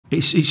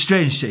It's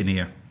strange sitting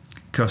here,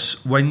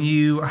 because when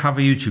you have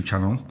a YouTube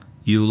channel,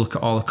 you look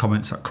at all the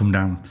comments that come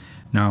down.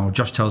 Now,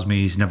 Josh tells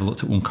me he's never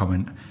looked at one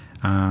comment,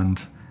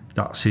 and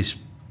that's his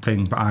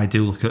thing, but I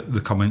do look at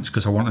the comments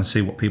because I want to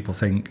see what people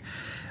think.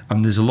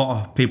 And there's a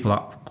lot of people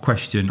that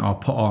question or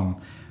put on,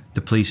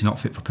 the police are not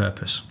fit for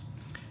purpose.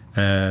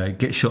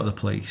 Get shut of the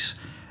police.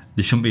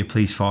 There shouldn't be a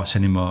police force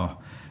anymore.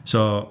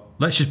 So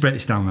let's just break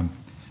this down then.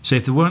 So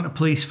if there weren't a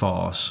police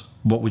force,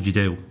 what would you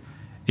do?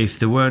 If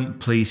there weren't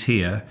police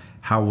here,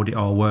 how would it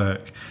all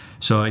work?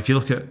 So if you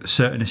look at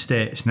certain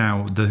estates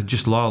now, they're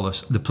just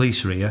lawless. The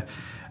police are here.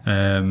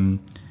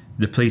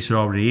 The police are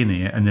already in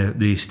here, and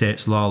the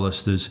estate's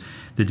lawless.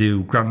 They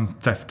do Grand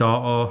Theft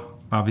Auto.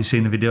 Have you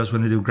seen the videos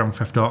when they do Grand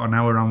Theft Auto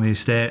now around the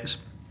estates?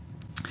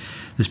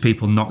 There's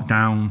people knocked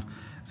down.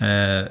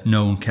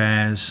 No one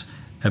cares.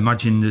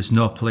 Imagine there's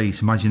no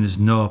police. Imagine there's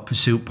no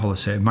pursuit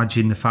policy.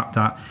 Imagine the fact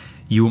that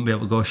you won't be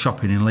able to go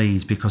shopping in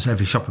Leeds because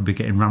every shop would be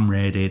getting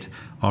ram-raided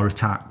or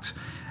attacked.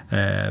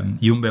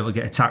 You won't be able to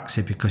get a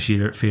taxi because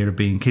you're at fear of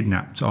being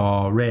kidnapped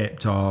or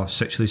raped or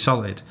sexually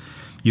assaulted.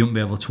 You won't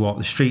be able to walk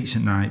the streets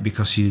at night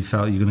because you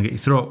felt you're going to get your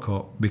throat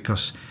cut,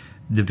 because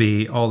there'd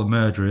be all the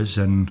murderers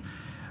and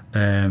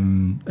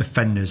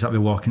offenders that be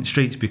walking the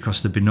streets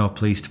because there'd be no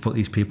police to put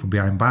these people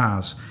behind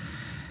bars.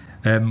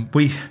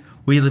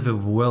 We live in a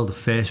world of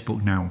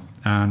Facebook now,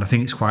 and I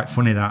think it's quite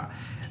funny that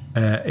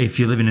if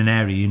you live in an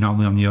area, you're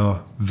normally on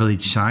your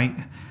village site,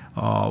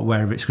 or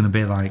wherever it's going to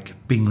be, like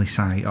Bingley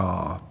site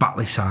or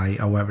Batley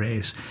site or wherever it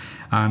is,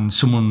 and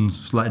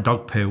someone's let a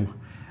dog poo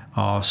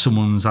or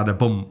someone's had a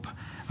bump,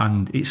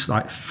 and it's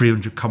like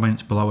 300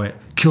 comments below it: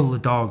 kill the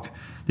dog,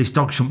 this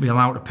dog shouldn't be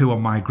allowed to poo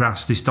on my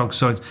grass, this dog's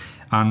so...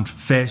 And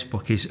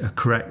Facebook is a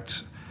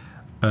correct,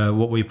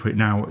 what we put it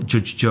now,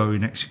 judge, jury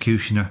and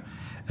executioner.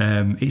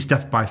 It's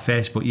death by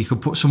Facebook. You could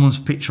put someone's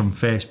picture on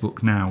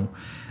Facebook now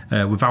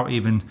without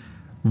even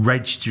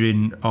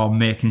registering or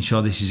making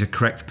sure this is a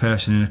correct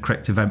person in a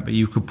correct event, but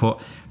you could put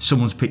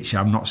someone's picture,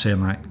 I'm not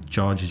saying like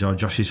George's or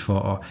Josh's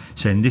photo,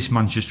 saying this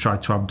man's just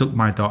tried to abduct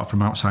my daughter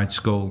from outside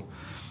school,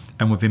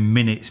 and within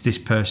minutes this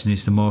person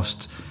is the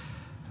most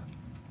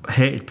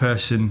hated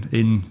person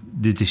in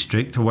the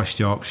district of West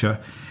Yorkshire.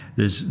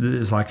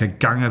 There's like a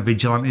gang of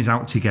vigilantes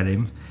out to get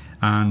him,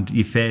 and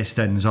your face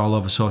then is all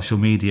over social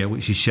media,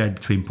 which is shared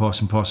between post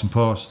and post and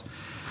post.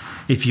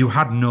 If you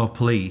had no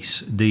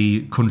police,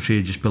 the country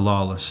would just be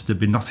lawless. There'd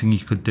be nothing you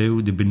could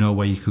do. There'd be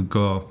nowhere you could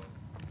go.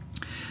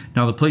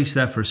 Now, the police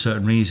are there for a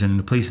certain reason, and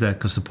the police are there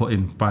because they're put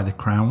in by the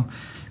Crown,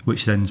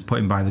 which then is put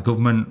in by the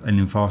government and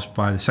enforced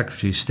by the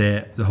Secretary of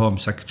State, the Home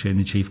Secretary and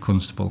the Chief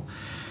Constable.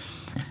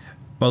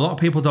 But a lot of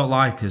people don't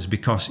like us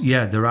because,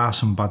 yeah, there are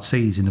some bad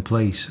seeds in the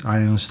police. I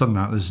understand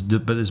that,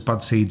 but there's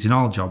bad seeds in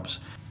all jobs.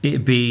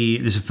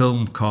 There's a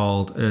film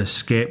called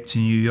Escape to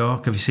New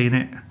York. Have you seen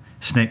it?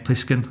 Snake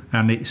Plissken,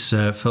 and it's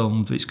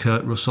it's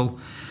Kurt Russell,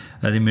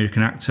 the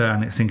American actor,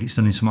 and I think it's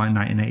done in something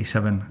like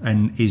 1987,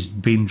 and he's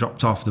been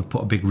dropped off. They've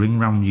put a big ring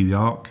around New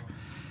York,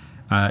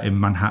 in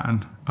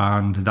Manhattan,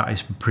 and that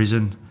is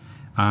prison,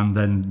 and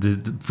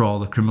then for all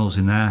the criminals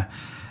in there.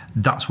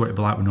 That's what it'd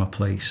be like with no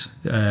police.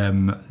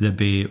 There'd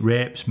be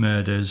rapes,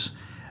 murders,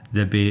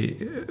 there'd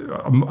be...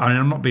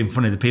 I'm not being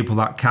funny, the people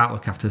that can't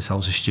look after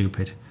themselves are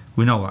stupid.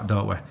 We know that,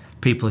 don't we?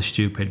 People are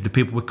stupid. The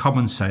people with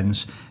common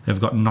sense have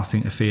got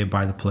nothing to fear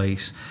by the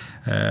police.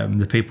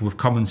 The people with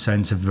common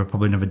sense have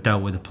probably never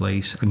dealt with the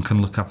police and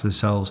can look after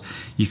themselves.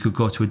 You could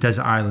go to a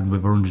desert island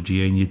with 100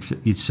 years and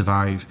you'd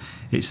survive.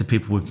 It's the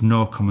people with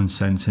no common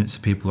sense, and it's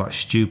the people that are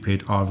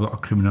stupid or have got a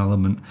criminal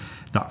element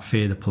that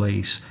fear the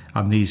police,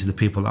 and these are the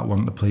people that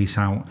want the police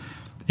out.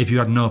 If you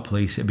had no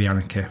police, it'd be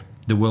anarchy.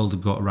 The world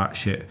would go to rat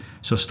shit.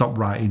 So stop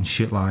writing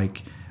shit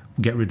like,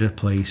 get rid of the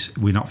police,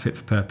 we're not fit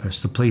for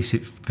purpose. The police are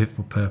fit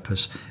for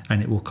purpose,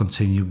 and it will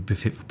continue to be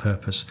fit for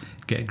purpose.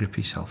 Get a grip of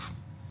yourself.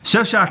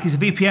 Surfshark is a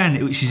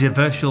VPN, which is a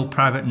virtual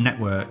private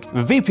network.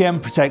 The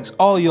VPN protects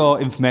all your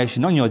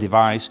information on your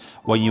device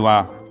when you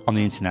are on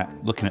the internet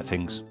looking at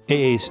things. It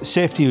is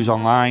safe to use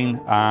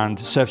online, and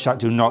Surfshark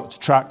do not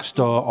track,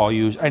 store or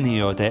use any of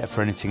your data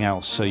for anything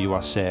else, so you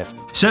are safe.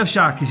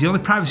 Surfshark is the only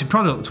privacy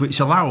product which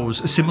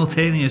allows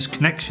simultaneous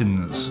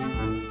connections.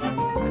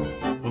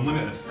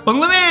 Unlimited.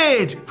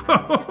 Unlimited!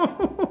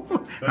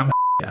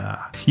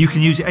 You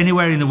can use it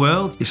anywhere in the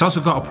world. It's also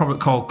got a product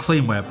called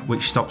CleanWeb,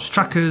 which stops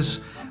trackers,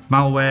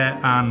 malware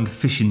and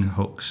phishing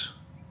hooks.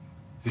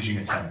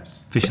 Phishing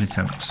attempts. Phishing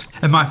attempts.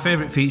 And my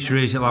favourite feature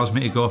is it allows me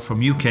to go from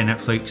UK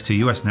Netflix to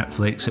US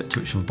Netflix at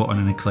touch of a button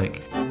and a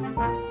click.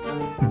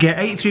 Get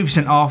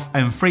 83% off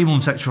and 3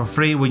 months extra for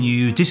free when you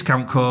use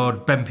discount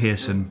code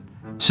Pearson.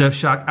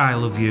 Surfshark, I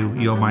love you.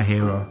 You're my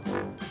hero.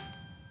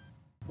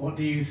 What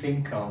do you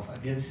think of?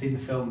 Have you ever seen the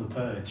film The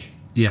Purge?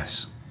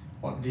 Yes.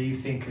 What do you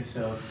think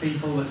of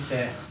people that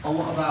say, oh,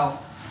 what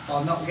about,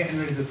 oh, not getting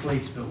rid of the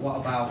police, but what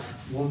about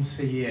once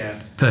a year?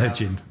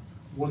 Purging.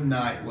 One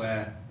night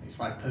where it's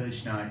like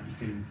purge night,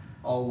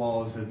 all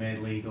laws are made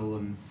legal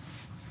and...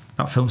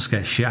 That film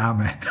scares shit out of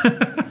me.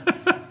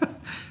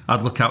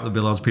 I'd look out, there'd be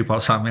loads of people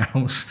outside my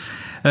house.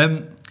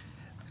 Like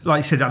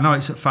I said, I know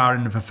it's at far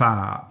end of a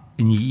far.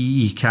 and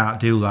you can't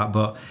do that.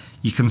 But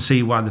you can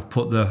see why they've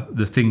put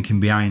the thinking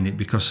behind it,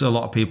 because a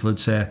lot of people would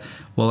say,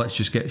 well, let's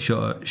just get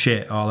shot at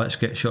shit, or let's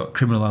get shot at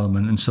criminal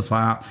element and stuff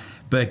like that.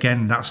 But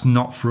again, that's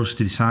not for us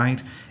to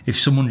decide. If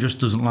someone just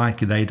doesn't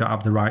like you, they don't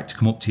have the right to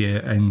come up to you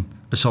and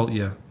assault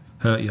you,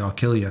 hurt you or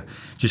kill you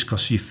just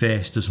because your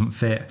face doesn't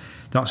fit.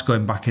 That's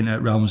going back into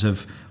realms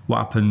of what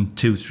happened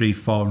 200,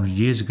 300, 400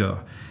 years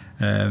ago.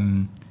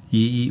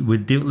 We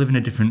live in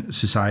a different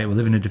society, we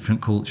live in a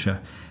different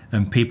culture,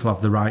 and people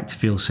have the right to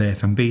feel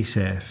safe and be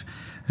safe.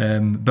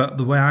 But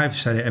the way I've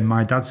said it, and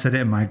my dad said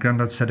it, and my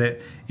granddad said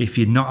it, if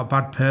you're not a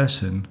bad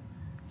person,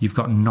 you've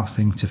got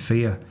nothing to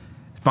fear.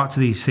 Back to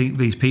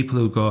these people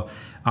who go,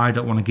 I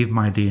don't want to give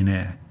my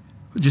DNA.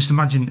 Just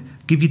imagine,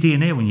 give your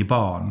DNA when you're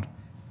born,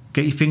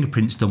 get your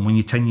fingerprints done when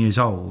you're 10 years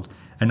old,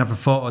 and have a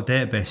photo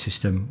database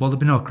system. Well, there'd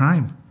be no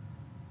crime.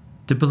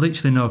 There'd be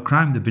literally no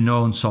crime. There'd be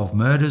no unsolved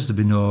murders. There'd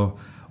be no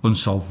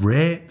unsolved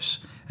rapes.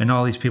 And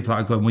all these people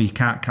that are going, well, you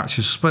can't catch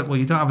a suspect. Well,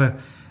 you don't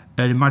have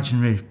an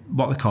imaginary,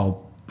 what they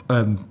call,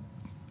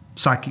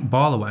 psychic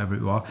ball or whatever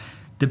it was.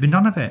 There'd be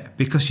none of it,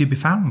 because you'd be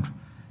found.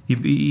 Your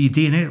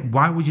DNA,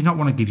 why would you not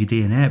want to give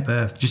your DNA at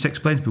birth? Just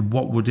explain to me,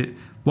 what would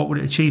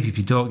it achieve if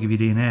you don't give your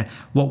DNA?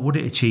 What would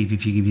it achieve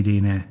if you give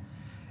your DNA?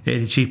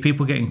 It'd achieve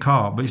people getting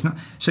caught, but it's not.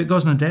 So it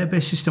goes on a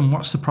database system.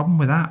 What's the problem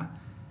with that?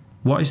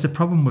 What is the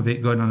problem with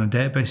it going on a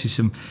database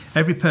system?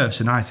 Every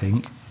person, I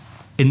think,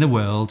 in the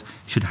world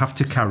should have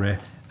to carry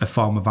a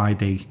form of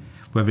ID,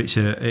 whether it's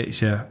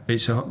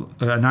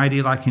an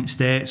ID like in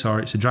States or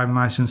it's a driving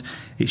license.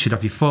 It should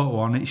have your photo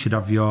on it, should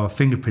have your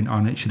fingerprint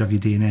on it, should have your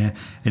DNA,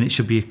 and it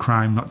should be a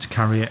crime not to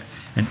carry it.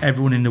 And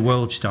everyone in the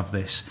world should have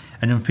this.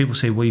 And then people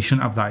say, well, you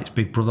shouldn't have that, it's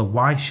Big Brother.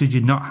 Why should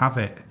you not have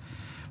it?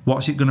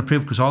 What's it going to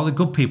prove? Because all the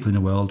good people in the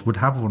world would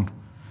have one.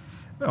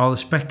 All the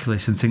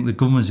speculators and think the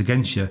government's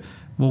against you.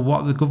 Well,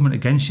 what are the government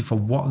against you for?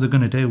 What are they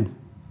going to do?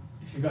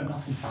 If you've got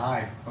nothing to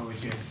hide, why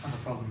would you have a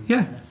problem?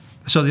 Yeah.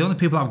 So the only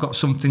people that have got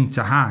something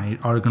to hide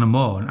or are going to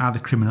mourn are the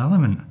criminal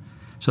element.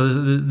 So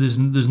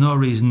there's no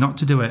reason not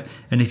to do it.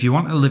 And if you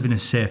want to live in a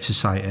safe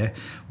society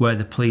where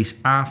the police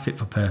are fit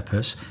for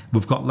purpose,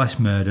 we've got less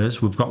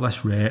murders, we've got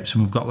less rapes,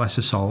 and we've got less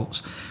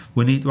assaults.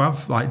 We need to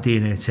have like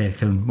DNA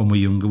taken when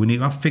we're younger. We need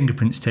to have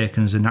fingerprints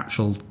taken as a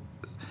natural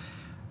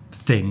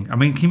thing. I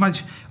mean, can you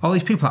imagine all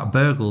these people that are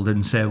burgled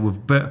and say,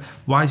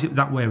 why is it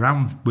that way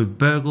around? We've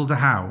burgled a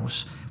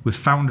house, we've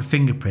found a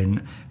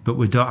fingerprint, but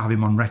we don't have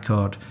him on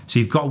record. So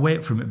you've got to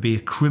wait for him to be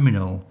a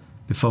criminal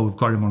before we've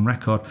got him on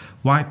record.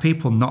 Why are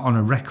people not on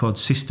a record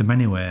system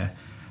anyway?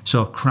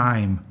 So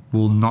crime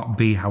will not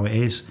be how it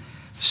is.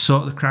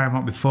 Sort the crime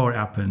out before it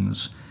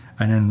happens,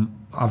 and then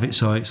have it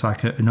so it's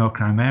like a no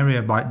crime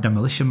area, like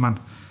Demolition Man.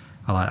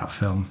 I like that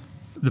film.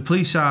 The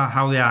police are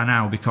how they are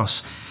now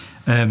because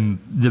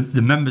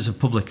the members of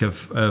public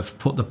have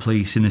put the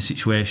police in a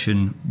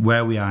situation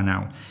where we are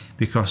now.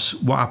 Because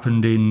what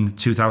happened in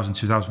 2000,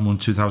 2001,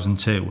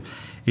 2002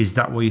 is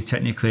that where you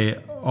technically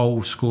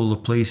old school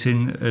of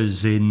policing,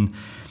 as in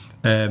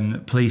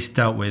police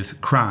dealt with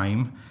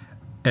crime,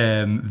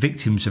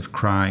 victims of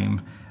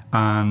crime,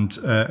 and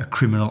a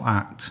criminal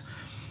act.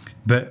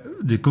 But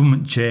the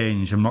government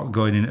changed. I'm not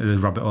going into the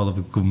rabbit hole of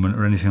the government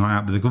or anything like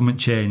that, but the government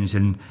changed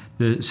and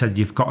they said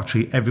you've got to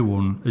treat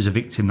everyone as a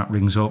victim that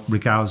rings up,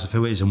 regardless of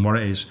who it is and what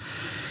it is.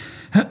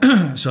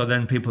 So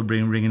then people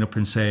ringing up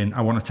and saying,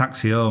 I want a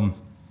taxi home.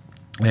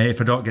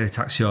 If I don't get a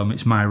taxi home,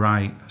 it's my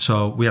right.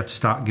 So we had to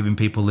start giving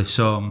people lifts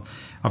home.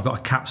 I've got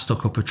a cat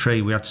stuck up a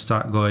tree. We had to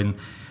start going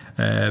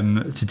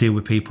to deal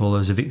with people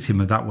as a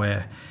victim of that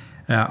way.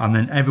 And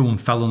then everyone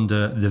fell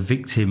under the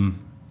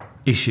victim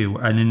issue.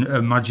 And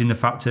imagine the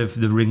fact of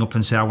they ring up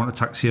and say, I want a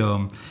taxi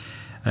home.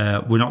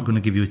 We're not going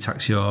to give you a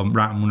taxi home.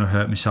 Right, I'm going to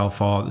hurt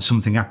myself, or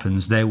something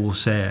happens. They will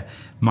say,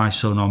 my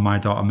son or my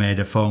daughter made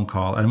a phone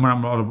call. And when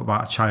I'm on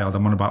about a child,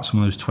 I'm on about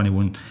someone who's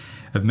 21,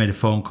 have made a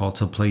phone call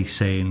to the police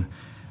saying,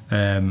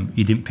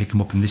 you didn't pick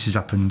them up and this has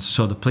happened.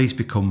 So the police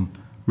become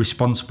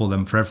responsible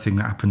then for everything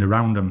that happened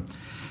around them.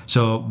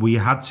 So we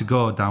had to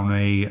go down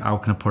a, how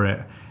can I put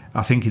it,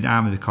 I think in the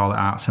army they call it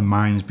arts and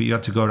minds, but you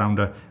had to go around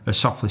a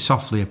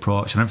softly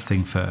approach and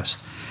everything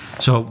first.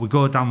 So we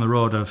go down the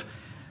road of,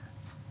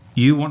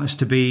 you want us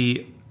to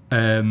be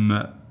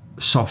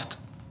soft,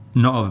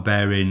 not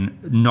overbearing,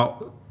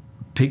 not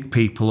pick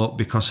people up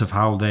because of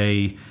how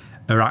they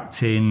are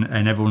acting,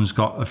 and everyone's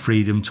got a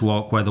freedom to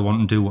walk where they want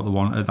and do what they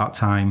want at that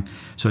time.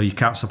 So you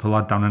can't stop a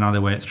lad down an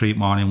alleyway at 3 in the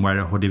morning wear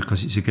a hoodie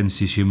because it's against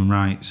his human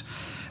rights.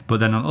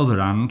 But then on the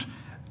other hand,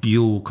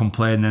 you'll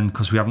complain then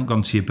because we haven't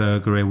gone to your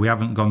burglary, we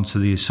haven't gone to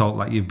the assault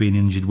that you've been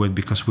injured with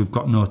because we've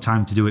got no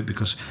time to do it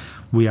because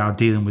we are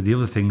dealing with the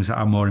other things that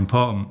are more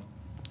important.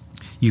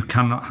 You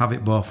cannot have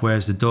it both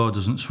ways. The door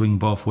doesn't swing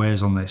both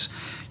ways on this.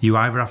 You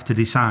either have to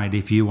decide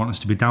if you want us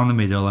to be down the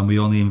middle and we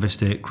only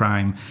investigate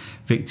crime,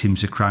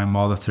 victims of crime,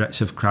 or the threats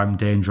of crime,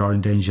 danger, or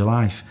endanger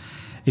life.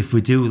 If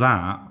we do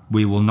that,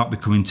 we will not be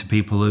coming to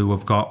people who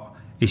have got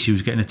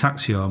issues getting a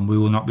taxi home. We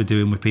will not be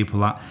doing with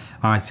people that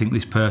I think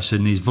this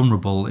person is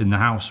vulnerable in the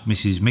house,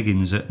 Mrs.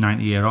 Miggins at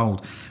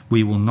 90-year-old.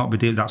 We will not be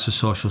doing, that's a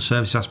social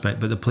service aspect.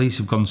 But the police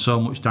have gone so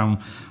much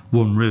down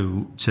one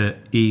route to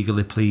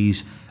eagerly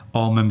please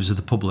all members of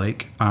the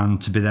public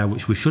and to be there,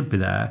 which we should be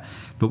there,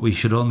 but we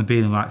should only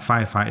be like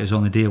firefighters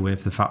only deal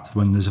with the fact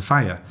when there's a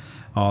fire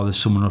or there's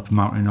someone up a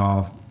mountain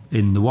or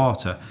in the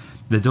water.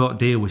 They don't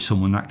deal with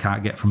someone that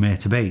can't get from A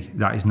to B.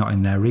 That is not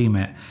in their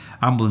remit.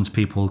 Ambulance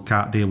people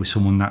can't deal with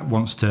someone that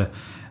wants to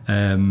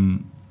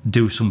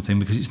do something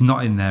because it's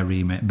not in their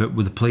remit. But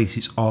with the police,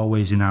 it's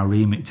always in our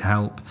remit to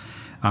help.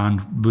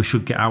 And we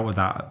should get out of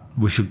that.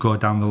 We should go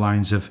down the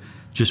lines of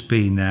just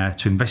being there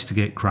to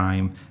investigate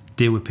crime,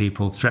 deal with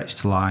people, threats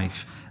to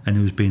life, and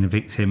who's been a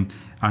victim.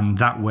 And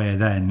that way,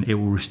 then, it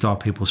will restore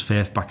people's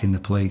faith back in the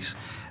police.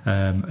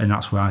 And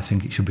that's where I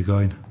think it should be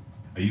going.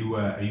 Are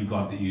you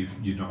glad that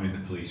you're not in the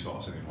police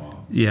force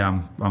anymore? Yeah,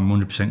 I'm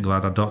 100%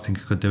 glad. I don't think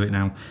I could do it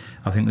now.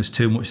 I think there's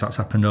too much that's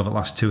happened over the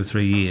last 2 or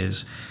 3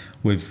 years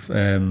with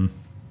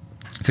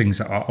things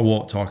that I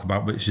won't talk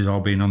about, which has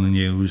all been on the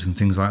news and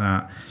things like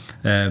that.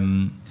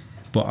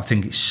 But I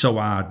think it's so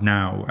hard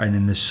now, and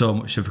then there's so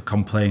much of a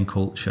complaint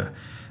culture.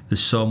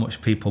 There's so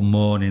much people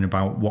moaning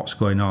about what's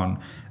going on,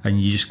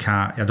 and you just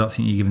can't. I don't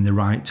think you're given the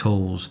right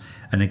tools.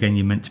 And again,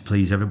 you're meant to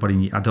please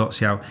everybody. I don't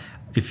see how.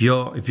 If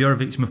you're a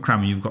victim of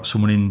crime and you've got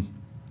someone in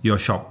your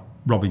shop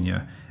robbing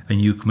you,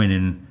 and you come in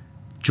and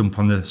jump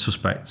on the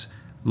suspect,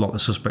 lock the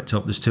suspect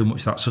up, there's too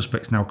much. That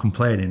suspect's now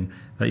complaining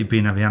that you're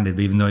being heavy-handed,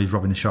 even though he's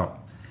robbing a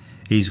shop.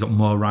 He's got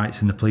more rights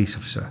than the police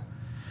officer.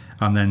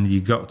 And then you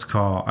go to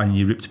court and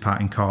you're ripped apart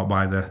in court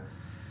by either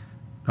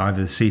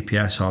the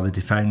CPS or the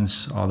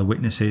defence or the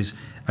witnesses,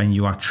 and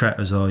you are treated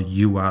as though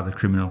you are the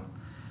criminal,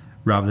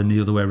 rather than the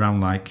other way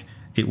around, like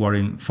it were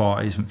in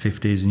 40s and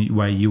 50s, and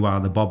where you are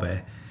the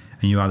bobby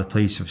and you are the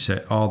police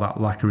officer. All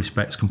that lack of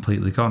respect's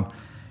completely gone.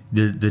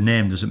 The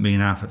name doesn't mean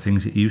half the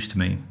things it used to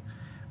mean,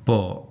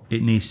 but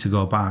it needs to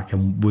go back,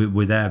 and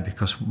we're there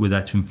because we're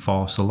there to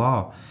enforce the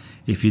law.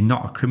 If you're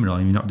not a criminal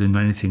and you're not doing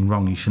anything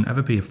wrong, you shouldn't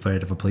ever be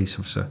afraid of a police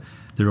officer.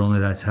 They're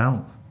only there to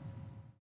help.